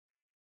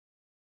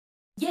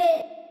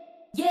Yeah,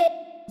 yeah,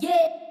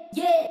 yeah,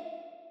 yeah.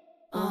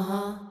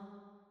 Uh-huh.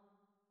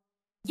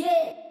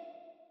 Yeah.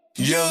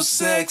 You're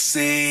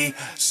sexy,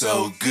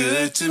 so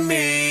good to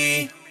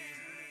me.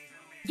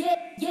 Yeah,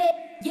 yeah,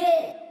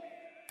 yeah.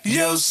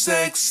 You're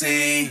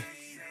sexy.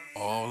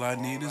 All I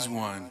need is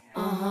one.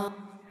 Uh-huh.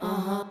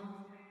 Uh-huh.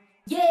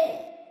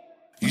 Yeah.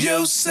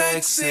 You're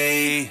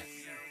sexy.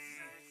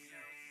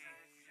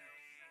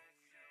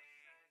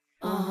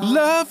 Uh-huh.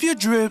 Love your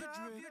drip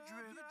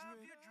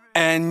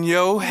and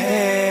your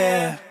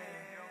hair.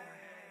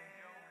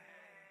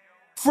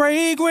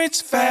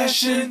 Fragrance,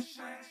 fashion,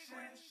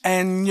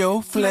 and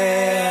your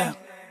flair.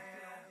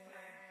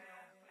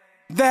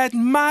 That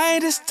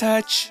Midas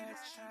touch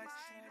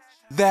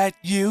that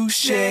you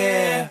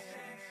share.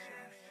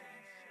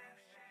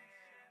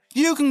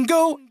 You can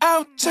go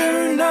out,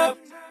 turn up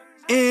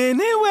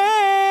anywhere.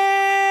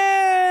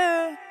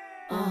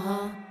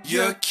 Uh-huh.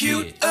 You're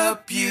cute, a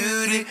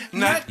beauty,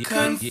 not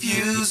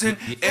confusing.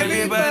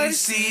 Everybody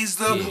sees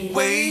the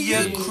way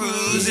you're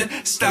cruising.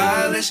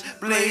 Stylish,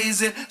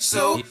 blazing,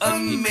 so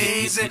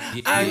amazing.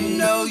 I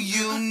know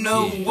you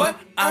know what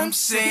I'm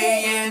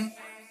saying.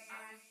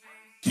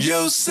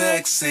 You're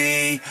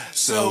sexy,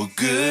 so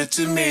good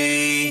to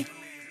me.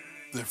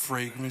 The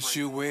fragrance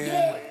you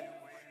wear.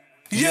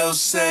 You're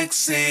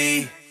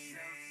sexy.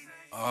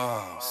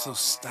 Oh, so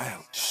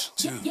stylish,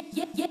 too. Yeah,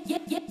 yeah, yeah, yeah,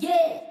 yeah,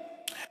 yeah.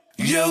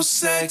 You're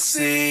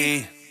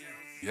sexy.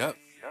 Yep.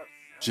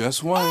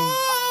 Just one.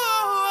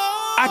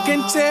 I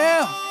can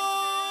tell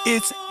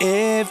it's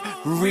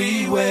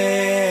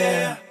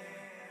everywhere.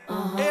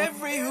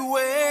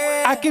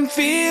 Everywhere. I can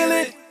feel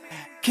it.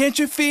 Can't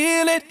you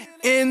feel it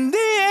in the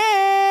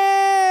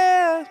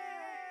air?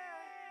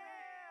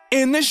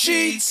 In the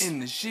sheets. In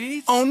the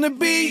sheets. On the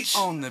beach.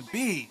 On the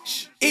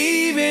beach.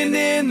 Even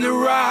in the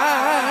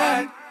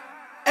ride.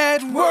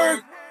 At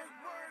work.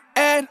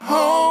 At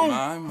home.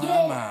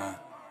 My.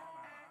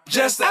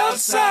 Just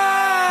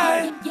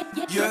outside.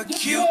 You're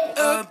cute,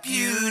 a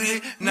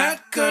beauty,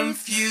 not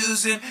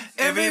confusing.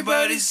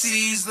 Everybody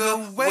sees the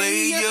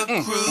way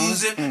you're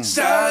cruising.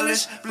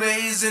 Stylish,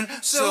 blazing,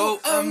 so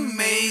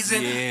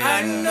amazing.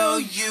 I know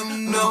you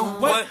know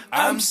what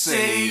I'm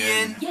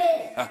saying.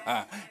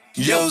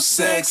 You're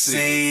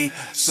sexy,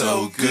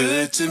 so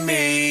good to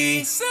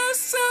me. So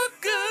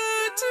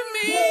good to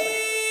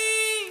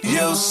me.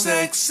 You're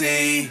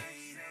sexy.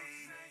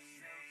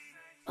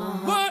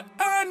 What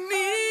I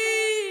need.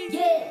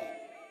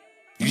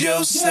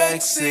 You're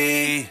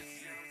sexy.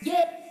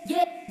 Yeah,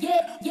 yeah,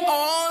 yeah, yeah.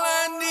 All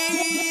I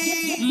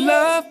need.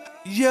 Love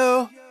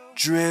your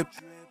drip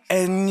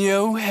and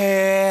your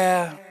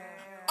hair.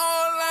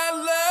 All I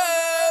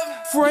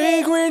love.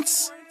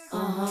 Fragrance,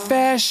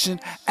 fashion,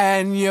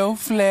 and your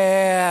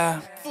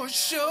flair. For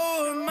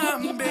sure, my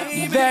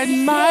baby. That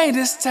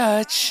Midas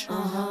touch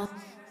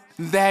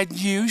that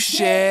you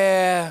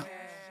share.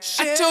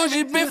 I told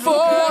you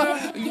before,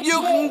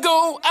 you can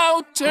go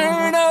out,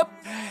 turn up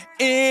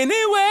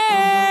anywhere.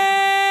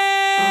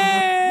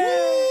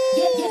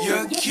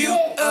 You're cute,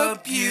 a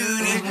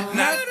beauty,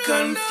 not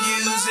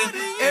confusing.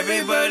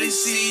 Everybody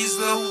sees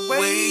the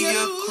way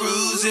you're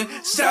cruising.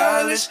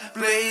 Stylish,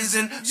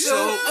 blazing,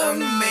 so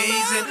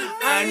amazing.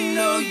 I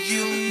know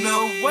you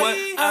know what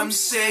I'm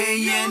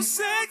saying.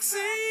 Sexy.